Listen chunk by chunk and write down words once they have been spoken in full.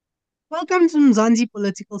Welcome to Mzansi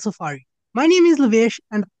Political Safari. My name is Lavesh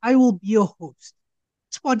and I will be your host.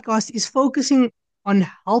 This podcast is focusing on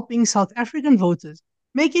helping South African voters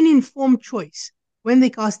make an informed choice when they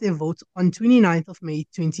cast their votes on 29th of May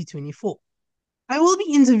 2024. I will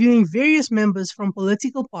be interviewing various members from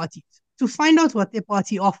political parties to find out what their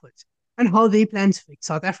party offers and how they plan to fix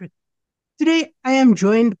South Africa. Today, I am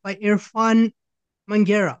joined by Irfaan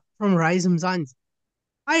Mangera from Rise Mzansi.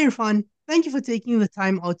 Hi, Irfan. Thank you for taking the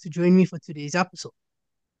time out to join me for today's episode.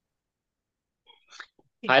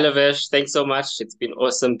 Okay. Hi, Lavesh. Thanks so much. It's been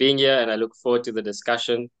awesome being here, and I look forward to the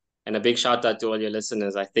discussion. And a big shout out to all your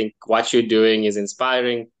listeners. I think what you're doing is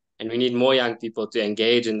inspiring, and we need more young people to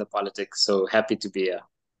engage in the politics. So happy to be here.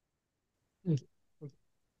 Thank you. Thank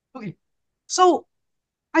you. Okay. So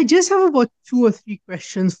I just have about two or three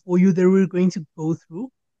questions for you that we're going to go through.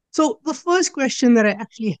 So the first question that I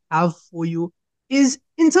actually have for you is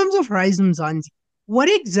in terms of Rise Mzansi, what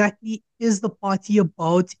exactly is the party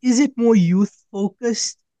about? Is it more youth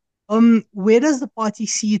focused? Where does the party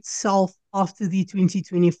see itself after the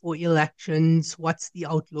 2024 elections? What's the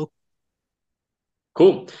outlook?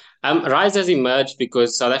 Cool. Rise has emerged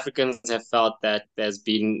because South Africans have felt that there's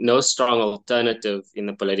been no strong alternative in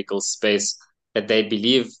the political space that they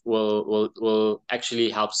believe will actually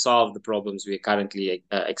help solve the problems we're currently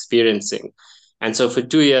experiencing. And so for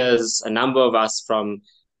 2 years, a number of us from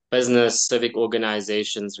business, civic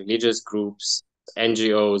organizations, religious groups,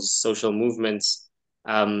 NGOs, social movements,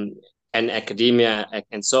 um, and academia,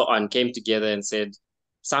 and so on, came together and said,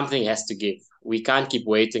 something has to give. We can't keep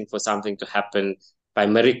waiting for something to happen by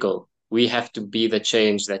miracle. We have to be the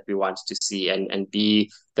change that we want to see and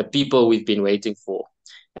be the people we've been waiting for.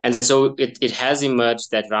 And so it has emerged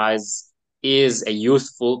that Rise is a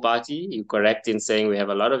youthful party. You're correct in saying we have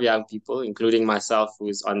a lot of young people, including myself, who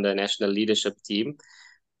is on the national leadership team.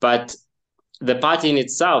 But the party in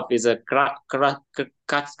itself is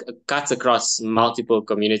cuts across multiple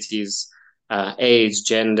communities, age,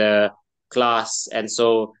 gender, class, and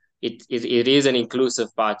so it is an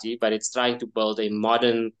inclusive party, but it's trying to build a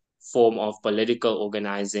modern form of political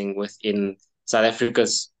organizing within South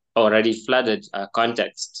Africa's already flooded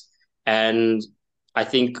context. And I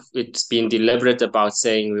think it's been deliberate about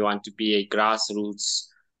saying we want to be a grassroots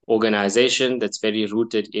organization that's very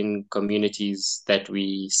rooted in communities that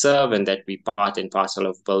we serve and that we part and parcel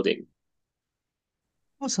of building.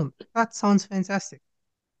 Awesome. That sounds fantastic.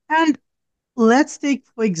 And let's take,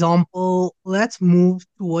 for example, let's move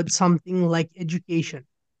towards something like education.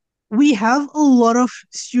 We have a lot of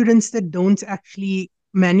students that don't actually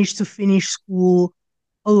manage to finish school,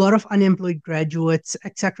 a lot of unemployed graduates,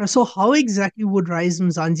 etc. So, how exactly would Rise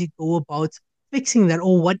Mzansi go about fixing that,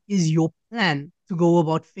 or what is your plan to go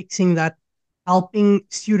about fixing that, helping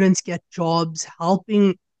students get jobs,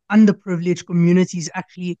 helping underprivileged communities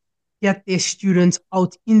actually get their students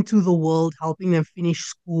out into the world, helping them finish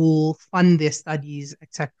school, fund their studies,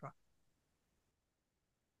 etc.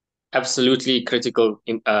 Absolutely critical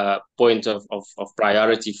point of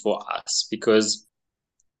priority for us, because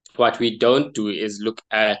what we don't do is look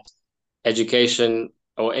at education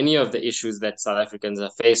or any of the issues that South Africans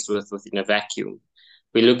are faced with within a vacuum.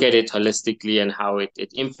 We look at it holistically and how it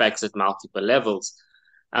impacts at multiple levels.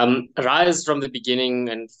 Rise from the beginning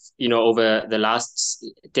and over the last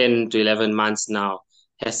 10 to 11 months now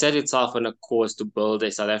has set itself on a course to build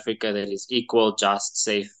a South Africa that is equal, just,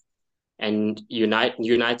 safe, and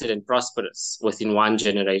united and prosperous within one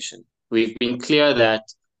generation. We've been clear that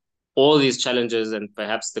all these challenges and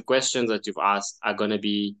perhaps the questions that you've asked are going to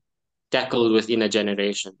be tackled within a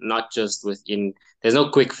generation, not just within, there's no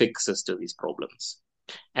quick fixes to these problems.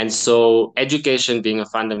 And so education being a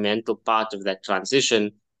fundamental part of that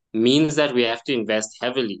transition means that we have to invest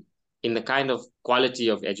heavily in the kind of quality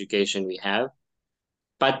of education we have.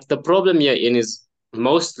 But the problem here in is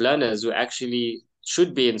most learners who actually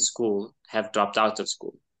should be in school have dropped out of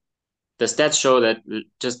school. The stats show that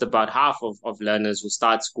just about half of learners who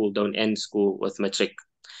start school don't end school with matric.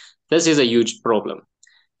 This is a huge problem.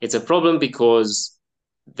 It's a problem because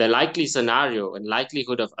the likely scenario and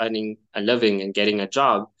likelihood of earning a living and getting a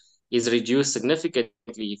job is reduced significantly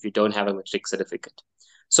if you don't have a matric certificate.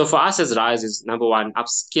 So for us as Rise is number one,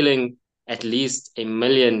 upskilling at least 1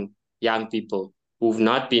 million young people who've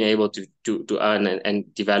not been able to earn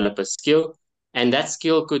and develop a skill. And that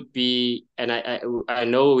skill could be, and I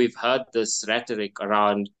know we've heard this rhetoric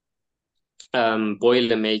around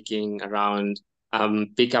boiler making, around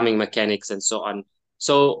becoming mechanics and so on.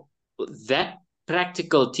 So that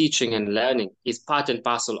practical teaching and learning is part and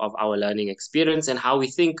parcel of our learning experience and how we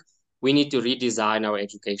think we need to redesign our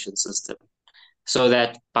education system so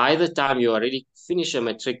that by the time you already finish a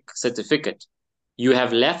matric certificate, you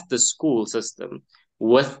have left the school system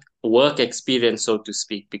with work experience, so to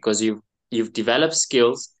speak, because you've developed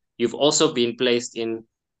skills. You've also been placed in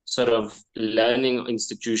sort of learning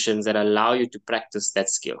institutions that allow you to practice that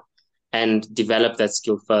skill and develop that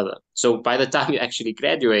skill further. So by the time you actually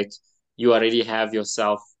graduate, you already have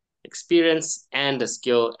yourself experience and a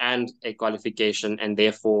skill and a qualification, and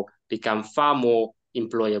therefore become far more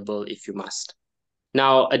employable if you must.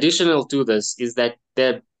 Now, additional to this is that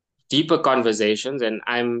there are deeper conversations, and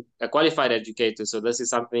I'm a qualified educator, so this is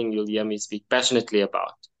something you'll hear me speak passionately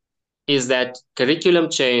about, is that curriculum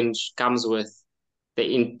change comes with the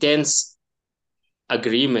intense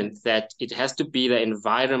agreement that it has to be the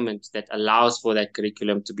environment that allows for that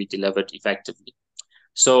curriculum to be delivered effectively.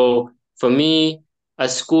 So for me, a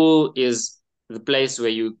school is the place where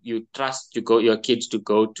you trust your kids to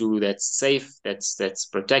go to, that's safe, that's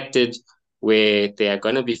protected, where they are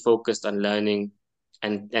going to be focused on learning,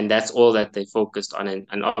 and that's all that they focused on,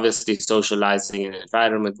 and obviously socializing in an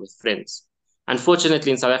environment with friends.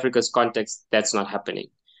 Unfortunately, in South Africa's context, that's not happening.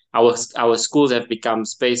 Our schools have become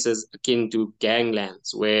spaces akin to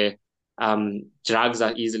ganglands where drugs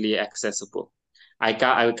are easily accessible. I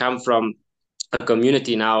come from a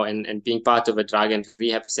community now, and being part of a drug and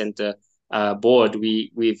rehab center board,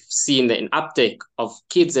 we've seen an uptake of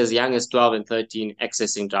kids as young as 12 and 13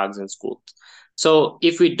 accessing drugs in school. So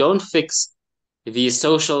if we don't fix these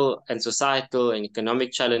social and societal and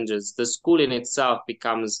economic challenges, the school in itself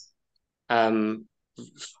becomes um,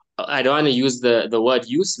 I don't want to use the word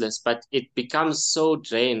useless, but it becomes so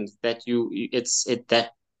drained that that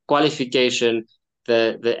qualification,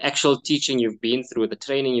 the actual teaching you've been through, the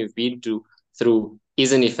training you've been through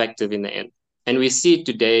isn't effective in the end. And we see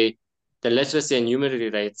today the literacy and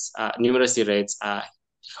numeracy rates are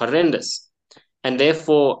horrendous. And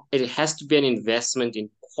therefore it has to be an investment in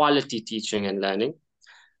quality teaching and learning.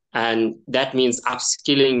 And that means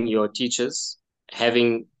upskilling your teachers,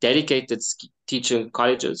 having dedicated teaching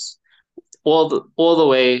colleges, all the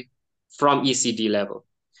way from ECD level.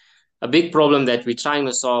 A big problem that we're trying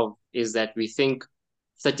to solve is that we think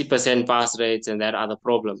 30% pass rates and that are the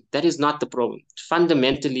problem. That is not the problem.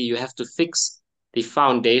 Fundamentally, you have to fix the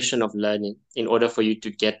foundation of learning in order for you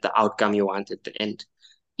to get the outcome you want at the end.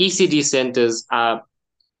 ECD centers are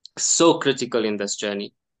so critical in this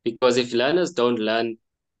journey, because if learners don't learn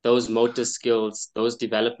those motor skills, those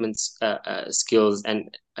development skills,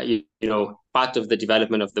 and you know, part of the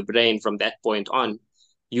development of the brain from that point on,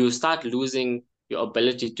 you start losing your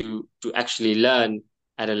ability to actually learn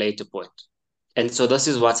at a later point. And so this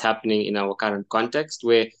is what's happening in our current context,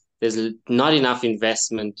 where there's not enough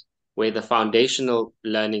investment where the foundational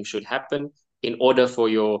learning should happen in order for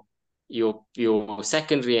your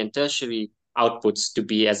secondary and tertiary outputs to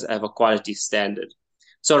be as of a quality standard.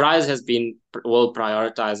 So Rise has been will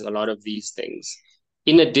prioritize a lot of these things,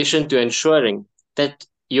 in addition to ensuring that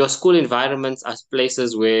your school environments are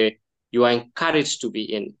places where you are encouraged to be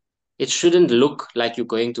in. It shouldn't look like you're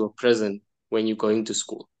going to a prison when you're going to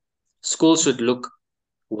school. School should look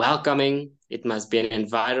welcoming. It must be an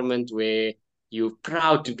environment where you're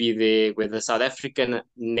proud to be there, where the South African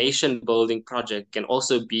nation building project can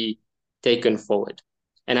also be taken forward.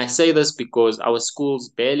 And I say this because our schools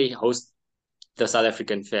barely host the South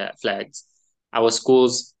African flags. Our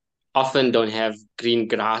schools often don't have green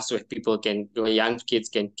grass where young kids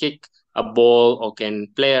can kick a ball or can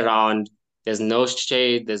play around. There's no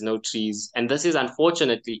shade, there's no trees. And this is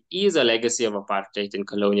unfortunately is a legacy of apartheid and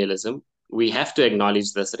colonialism. We have to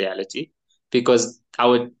acknowledge this reality, because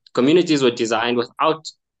our communities were designed without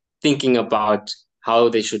thinking about how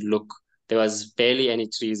they should look. There was barely any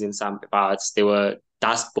trees in some parts. There were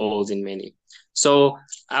dust bowls in many. So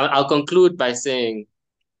I'll conclude by saying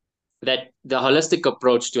that the holistic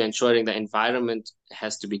approach to ensuring the environment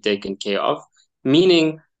has to be taken care of,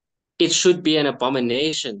 meaning it should be an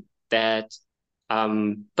abomination that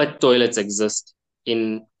pet toilets exist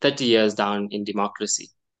in 30 years down in democracy,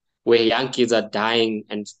 where young kids are dying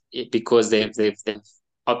because they've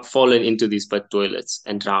fallen into these pet toilets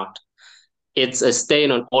and drowned. It's a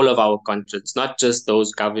stain on all of our conscience, not just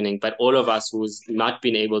those governing, but all of us who's not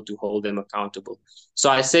been able to hold them accountable. So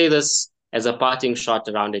I say this as a parting shot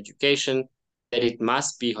around education, that it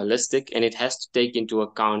must be holistic and it has to take into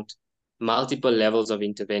account multiple levels of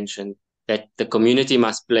intervention that the community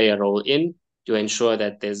must play a role in to ensure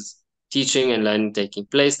that there's teaching and learning taking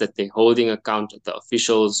place, that they're holding account of the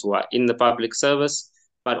officials who are in the public service,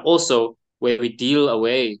 but also where we deal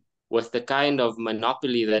away with the kind of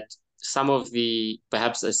monopoly that some of the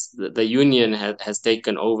perhaps the union has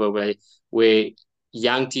taken over, where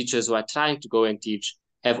young teachers who are trying to go and teach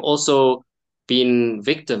have also been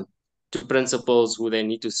victim to principals who they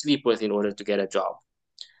need to sleep with in order to get a job.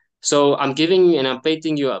 So I'm giving and I'm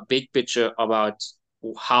painting you a big picture about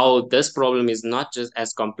how this problem is not just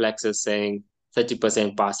as complex as saying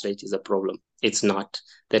 30% pass rate is a problem. It's not.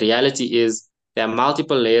 The reality is there are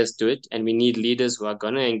multiple layers to it, and we need leaders who are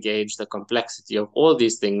going to engage the complexity of all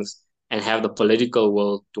these things and have the political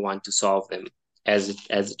will to want to solve them as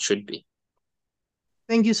it should be.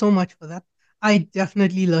 Thank you so much for that. I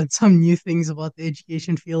definitely learned some new things about the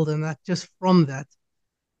education field and that just from that.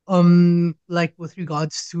 Like with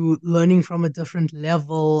regards to learning from a different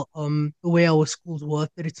level, the way our schools work,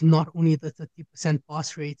 that it's not only the 30%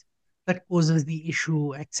 pass rate that causes the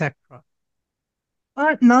issue, etc.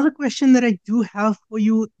 Another question that I do have for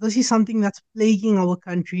you, this is something that's plaguing our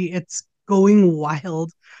country. It's going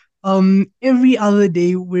wild. Every other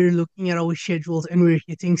day we're looking at our schedules and we're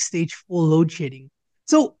hitting stage 4 load shedding.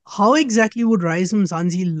 So how exactly would Rise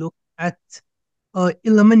Mzansi look at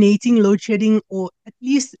eliminating load shedding or at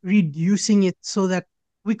least reducing it so that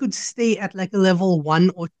we could stay at like a level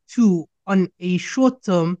 1 or 2 on a short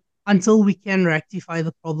term until we can rectify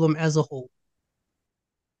the problem as a whole?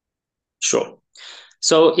 Sure.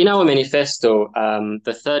 So in our manifesto,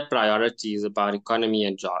 the third priority is about economy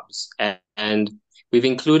and jobs. And we've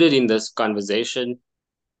included in this conversation,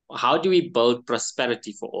 how do we build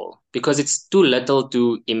prosperity for all? Because it's too little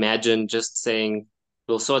to imagine just saying,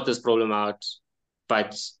 we'll sort this problem out,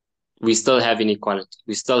 but we still have inequality.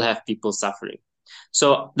 We still have people suffering.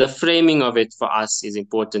 So the framing of it for us is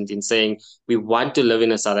important in saying we want to live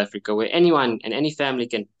in a South Africa where anyone and any family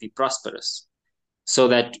can be prosperous so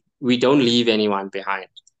that we don't leave anyone behind.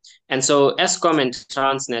 And so Eskom and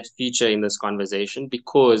Transnet feature in this conversation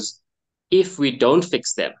because if we don't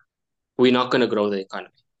fix them, we're not going to grow the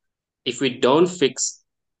economy. If we don't fix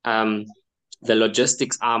um, the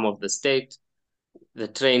logistics arm of the state, the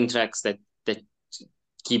train tracks that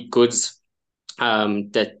keep goods,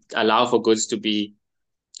 that allow for goods to be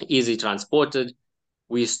easily transported,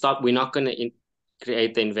 we're not going to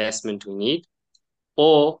create the investment we need,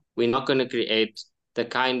 or we're not going to create the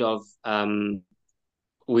kind of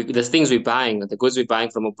the things we're buying, the goods we're buying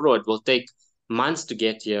from abroad will take months to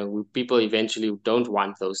get here. People eventually don't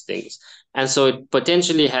want those things, and so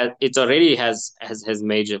it already has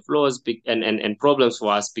major flaws and problems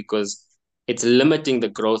for us because it's limiting the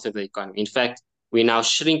growth of the economy. In fact, we're now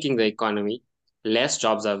shrinking the economy, less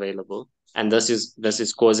jobs are available, and this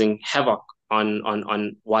is causing havoc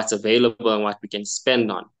on what's available and what we can spend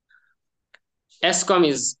on. Eskom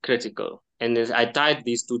is critical. And I tied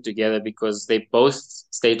these two together because they both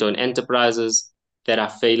state-owned enterprises that are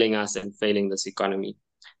failing us and failing this economy.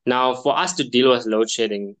 Now, for us to deal with load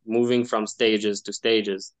shedding, moving from stages to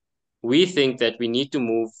stages, we think that we need to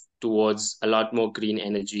move towards a lot more green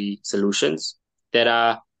energy solutions that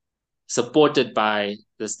are supported by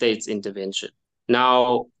the state's intervention.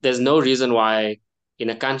 Now, there's no reason why in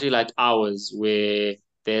a country like ours, where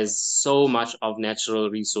there's so much of natural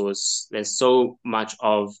resource, there's so much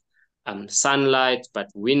of sunlight, but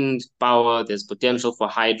wind power, there's potential for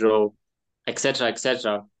hydro,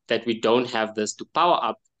 etc., that we don't have this to power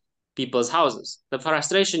up people's houses. The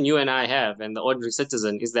frustration you and I have, and the ordinary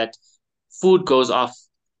citizen, is that food goes off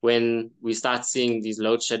when we start seeing these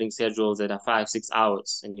load shedding schedules that are 5, 6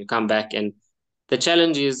 hours, and you come back. And the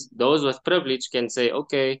challenge is those with privilege can say,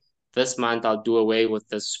 okay, this month I'll do away with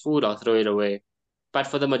this food, I'll throw it away. But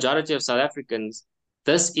for the majority of South Africans,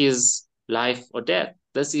 this is life or death.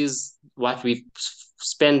 This is what we've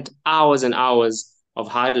spent hours and hours of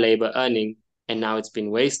hard labor earning, and now it's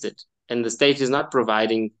been wasted. And the state is not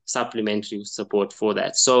providing supplementary support for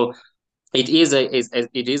that. So it is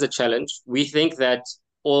a challenge. We think that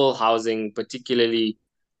all housing, particularly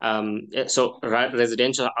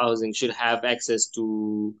residential housing, should have access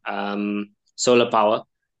to solar power.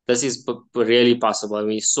 This is really possible.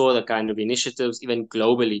 We saw the kind of initiatives, even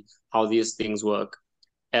globally, how these things work.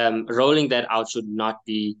 Rolling that out should not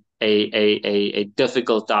be a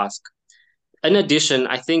difficult task. In addition,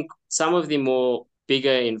 I think some of the more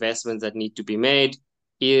bigger investments that need to be made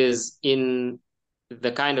is in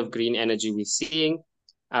the kind of green energy we're seeing.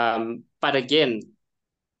 But again,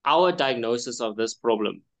 our diagnosis of this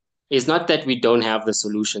problem is not that we don't have the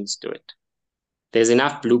solutions to it. There's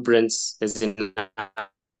enough blueprints, there's enough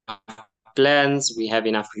plans, we have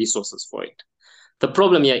enough resources for it. The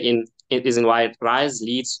problem here is in why Rise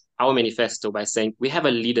leads our manifesto by saying we have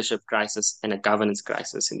a leadership crisis and a governance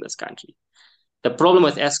crisis in this country. The problem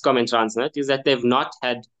with Eskom and Transnet is that they've not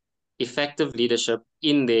had effective leadership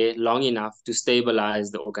in there long enough to stabilize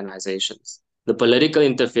the organizations. The political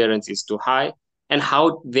interference is too high. And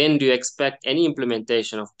how then do you expect any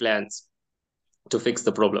implementation of plans to fix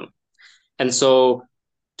the problem? And so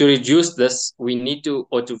To reduce this, we need to,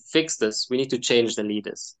 or to fix this, we need to change the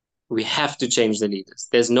leaders. We have to change the leaders.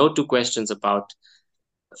 There's no two questions about,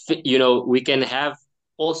 we can have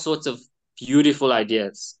all sorts of beautiful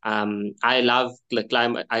ideas. I love the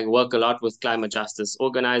climate. I work a lot with climate justice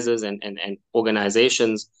organizers and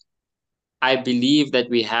organizations. I believe that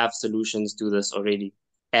we have solutions to this already,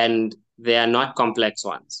 and they are not complex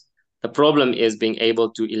ones. The problem is being able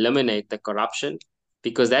to eliminate the corruption,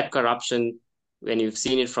 because that corruption, when you've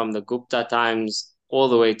seen it from the Gupta times all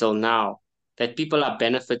the way till now, that people are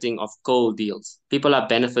benefiting of coal deals. People are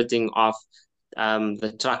benefiting of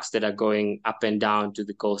the trucks that are going up and down to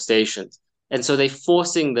the coal stations. And so they're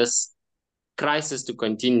forcing this crisis to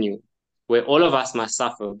continue, where all of us must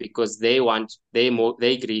suffer because they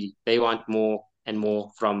greedy, they want more and more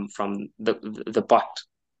from the pot.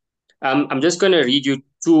 I'm just going to read you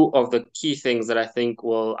two of the key things that I think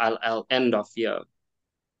I'll end off here.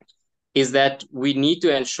 Is that we need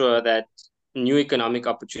to ensure that new economic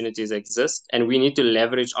opportunities exist, and we need to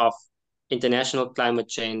leverage off international climate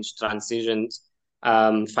change transitions,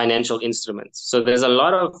 financial instruments. So there's a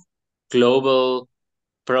lot of global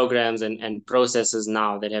programs and processes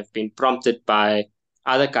now that have been prompted by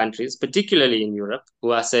other countries, particularly in Europe,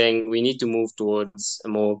 who are saying we need to move towards a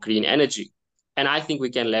more green energy. And I think we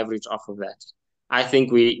can leverage off of that. I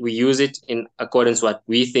think we use it in accordance with what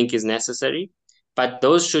we think is necessary, but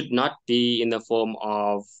those should not be in the form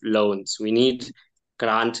of loans. We need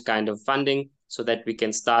grant kind of funding so that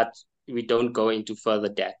we don't go into further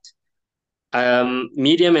debt.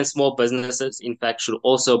 Medium and small businesses, in fact, should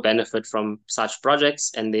also benefit from such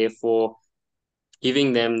projects, and therefore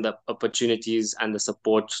giving them the opportunities and the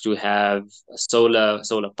support to have solar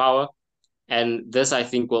power. And this, I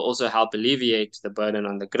think, will also help alleviate the burden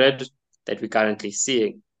on the grid that we're currently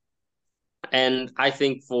seeing. And I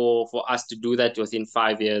think for us to do that within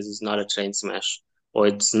 5 years is not a train smash, or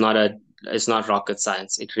it's not rocket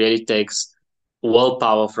science. It really takes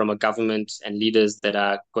willpower from a government and leaders that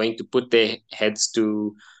are going to put their heads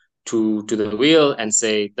to the wheel and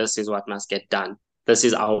say, this is what must get done. This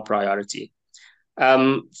is our priority.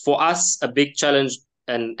 For us, a big challenge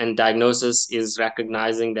and diagnosis is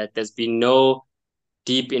recognizing that there's been no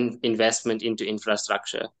deep investment into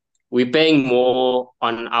infrastructure. We're paying more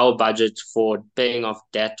on our budget for paying off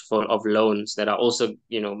debt of loans that are also,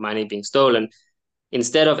 money being stolen,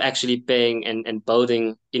 instead of actually paying and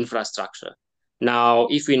building infrastructure. Now,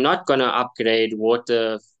 if we're not going to upgrade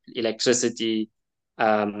water, electricity,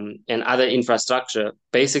 and other infrastructure,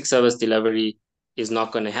 basic service delivery is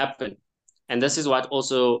not going to happen. And this is what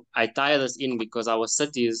also I tie this in, because our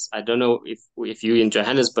cities, I don't know if you're in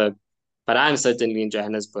Johannesburg, but I'm certainly in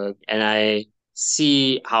Johannesburg, and I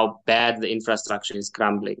see how bad the infrastructure is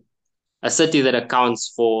crumbling. A city that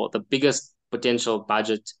accounts for the biggest potential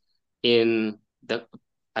budget in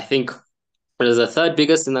I think it is the third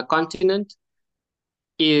biggest in the continent,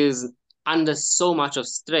 is under so much of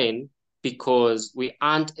strain because we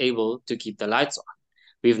aren't able to keep the lights on.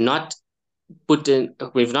 We've not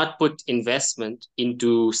we've not put investment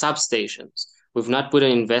into substations. We've not put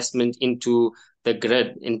an investment into the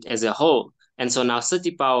grid as a whole. And so now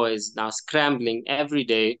city power is now scrambling every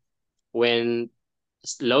day. When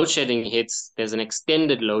load shedding hits, there's an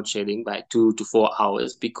extended load shedding by 2 to 4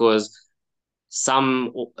 hours because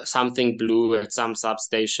something blew at some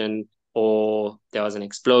substation, or there was an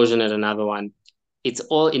explosion at another one. It's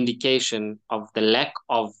all indication of the lack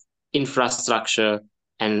of infrastructure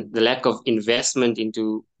and the lack of investment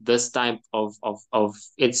into this type of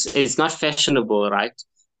it's not fashionable, right?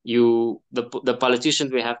 The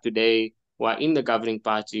politicians we have today who are in the governing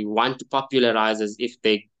party want to popularize as if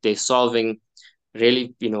they're solving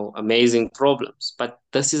really, amazing problems. But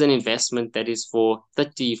this is an investment that is for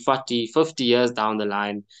 30, 40, 50 years down the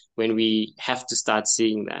line, when we have to start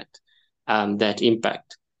seeing that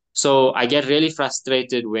impact. So I get really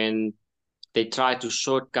frustrated when they try to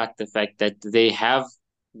shortcut the fact that they have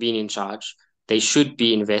been in charge. They should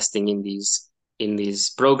be investing in these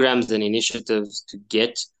programs and initiatives to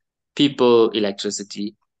get people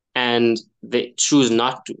electricity, and they choose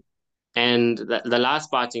not to. And the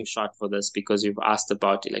last parting shot for this, because you've asked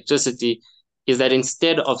about electricity, is that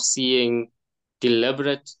instead of seeing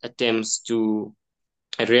deliberate attempts to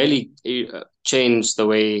really change the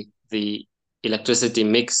way the electricity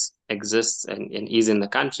mix exists and is in the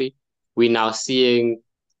country, we're now seeing,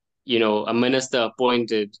 a minister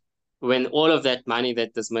appointed, when all of that money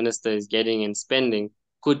that this minister is getting and spending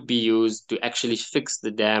could be used to actually fix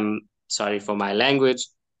the damn, sorry for my language,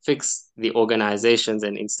 fix the organizations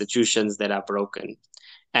and institutions that are broken.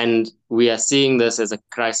 And we are seeing this as a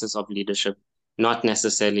crisis of leadership, not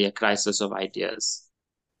necessarily a crisis of ideas.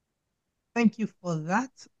 Thank you for that.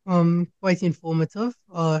 Quite informative,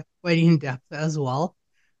 quite in depth as well.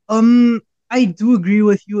 Um, I do agree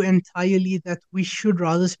with you entirely that we should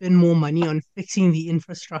rather spend more money on fixing the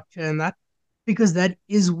infrastructure and that, because that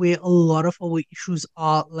is where a lot of our issues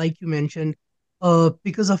are, like you mentioned.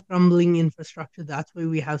 Because of crumbling infrastructure, that's why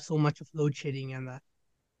we have so much of load shedding and that.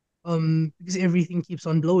 Because everything keeps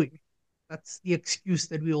on blowing. That's the excuse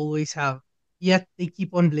that we always have. Yet they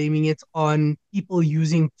keep on blaming it on people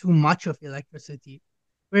using too much of electricity.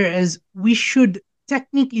 Whereas we should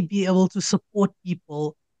technically be able to support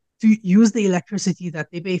people to use the electricity that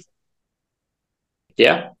they pay for.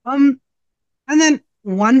 Yeah. And then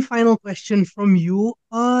one final question from you.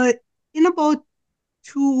 In about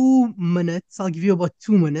 2 minutes, I'll give you about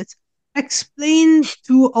 2 minutes. Explain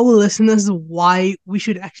to our listeners why we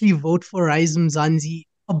should actually vote for Rise Mzansi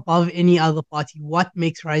above any other party. What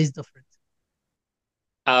makes Rise different?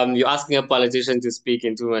 You're asking a politician to speak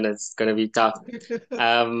in 2 minutes. It's gonna be tough.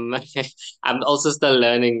 Um, I'm also still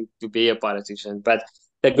learning to be a politician, but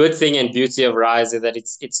the good thing and beauty of Rise is that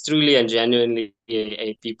it's truly and genuinely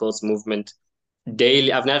a people's movement.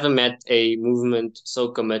 Daily, I've never met a movement so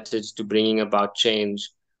committed to bringing about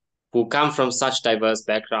change, who come from such diverse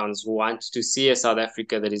backgrounds, who want to see a South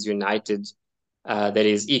Africa that is united, that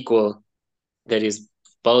is equal, that is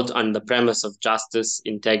built on the premise of justice,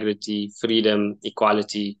 integrity, freedom,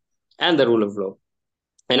 equality, and the rule of law.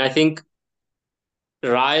 And I think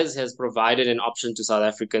Rise has provided an option to South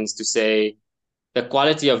Africans to say the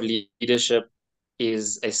quality of leadership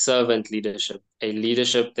is a servant leadership, a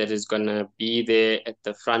leadership that is going to be there at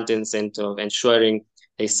the front and center of ensuring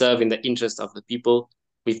they serve in the interest of the people.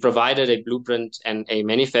 We've provided a blueprint and a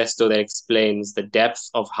manifesto that explains the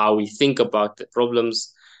depth of how we think about the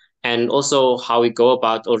problems and also how we go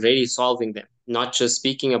about already solving them, not just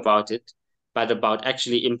speaking about it, but about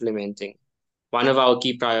actually implementing. One of our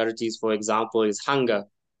key priorities, for example, is hunger.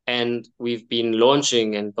 And we've been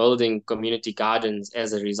launching and building community gardens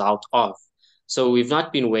as a result of. So we've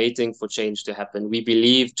not been waiting for change to happen. We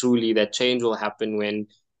believe truly that change will happen when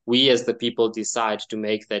we as the people decide to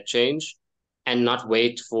make that change and not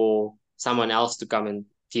wait for someone else to come and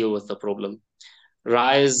deal with the problem.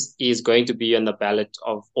 Rise is going to be on the ballot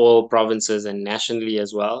of all provinces and nationally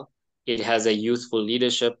as well. It has a youthful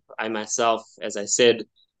leadership. I myself, as I said,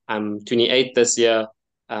 I'm 28 this year.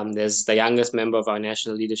 There's the youngest member of our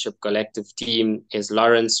national leadership collective team is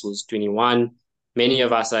Lawrence, who's 21. Many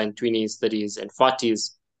of us are in 20s, 30s, and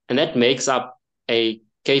 40s. And that makes up a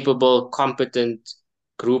capable, competent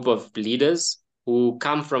group of leaders who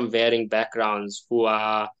come from varying backgrounds, who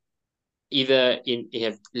are either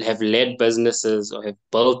have led businesses or have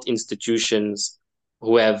built institutions,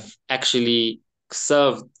 who have actually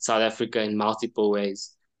served South Africa in multiple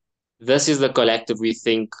ways. This is the collective we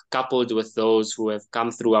think, coupled with those who have come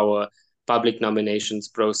through our public nominations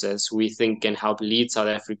process, we think can help lead South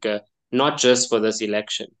Africa, not just for this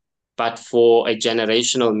election, but for a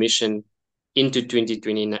generational mission into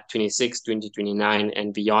 2020, 26, 2029,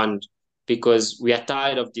 and beyond, because we are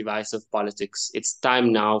tired of divisive politics. It's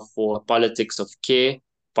time now for a politics of care,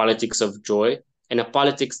 politics of joy, and a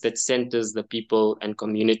politics that centers the people and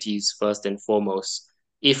communities first and foremost.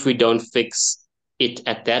 If we don't fix it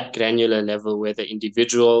at that granular level where the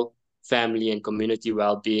individual, family, and community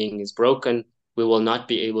well-being is broken, we will not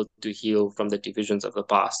be able to heal from the divisions of the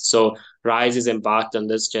past. So Rise is embarked on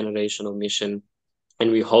this generational mission,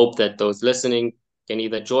 and we hope that those listening can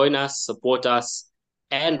either join us, support us,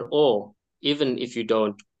 and or even if you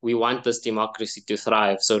don't, we want this democracy to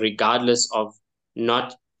thrive. So regardless of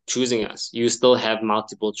not choosing us, you still have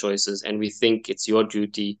multiple choices, and we think it's your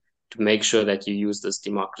duty to make sure that you use this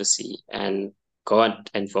democracy and go out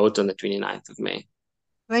and vote on the 29th of May.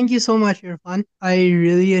 Thank you so much, Irfan. I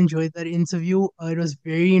really enjoyed that interview. It was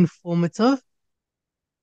very informative.